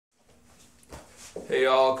Hey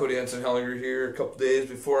y'all, Cody Henson Hullinger here. A couple days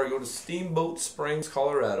before I go to Steamboat Springs,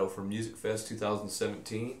 Colorado for Music Fest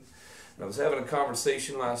 2017. And I was having a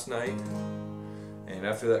conversation last night, and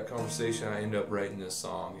after that conversation I ended up writing this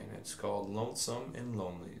song, and it's called Lonesome and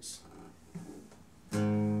Lonelies.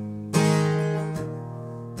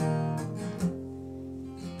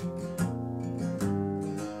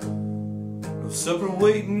 No supper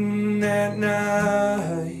waiting at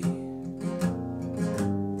night,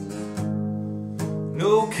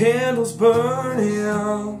 no candles burning,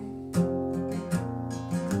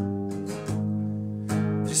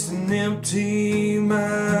 just an empty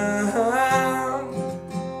mind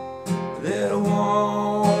that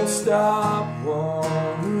won't stop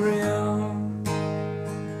wandering.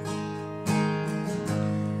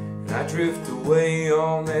 And I drift away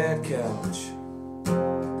on that couch,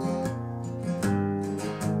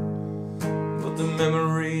 but the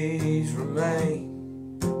memories remain.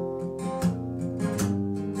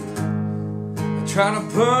 Try to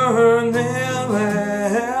burn them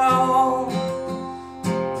out,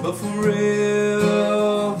 but forever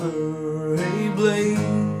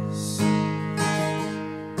ablaze,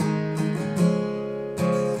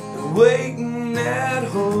 and waiting at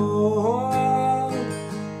home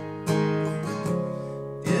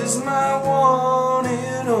is my one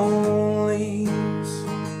and only,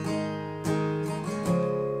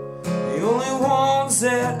 the only ones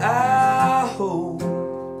that I hold,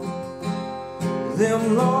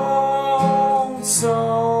 them lonesome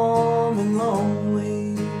and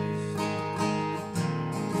lonely.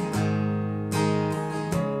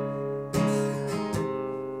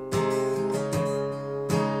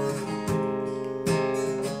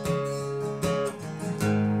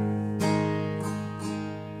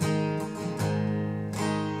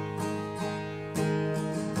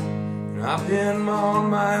 And I've been on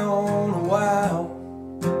my own a while,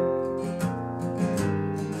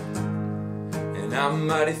 and I'm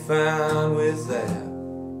mighty fine with that.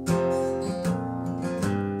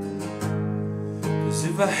 'Cause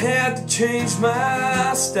if I had to change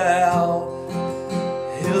my style,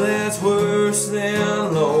 hell, that's worse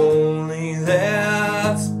than lonely,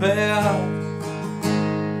 that's bad.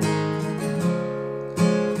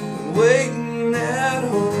 Waiting at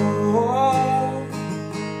home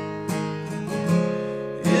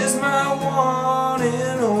is my one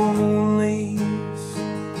and only,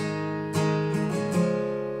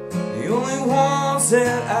 the only ones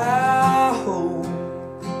that I hold,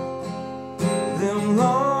 them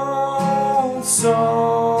lonesome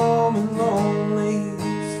and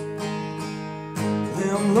lonelies,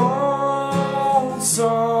 them lonesome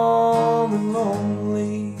and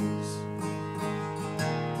lonelies.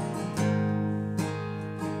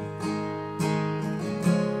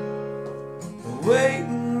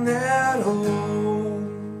 Waiting at home,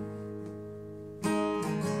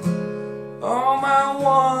 all my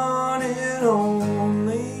one and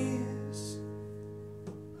onlys,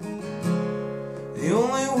 the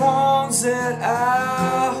only ones that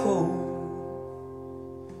I hold,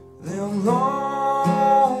 them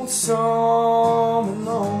lonesome and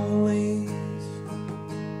lonelies,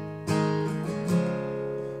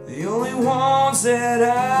 the only ones that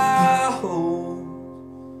I hold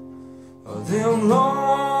are them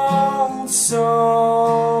lonesome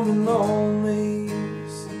and lonelies.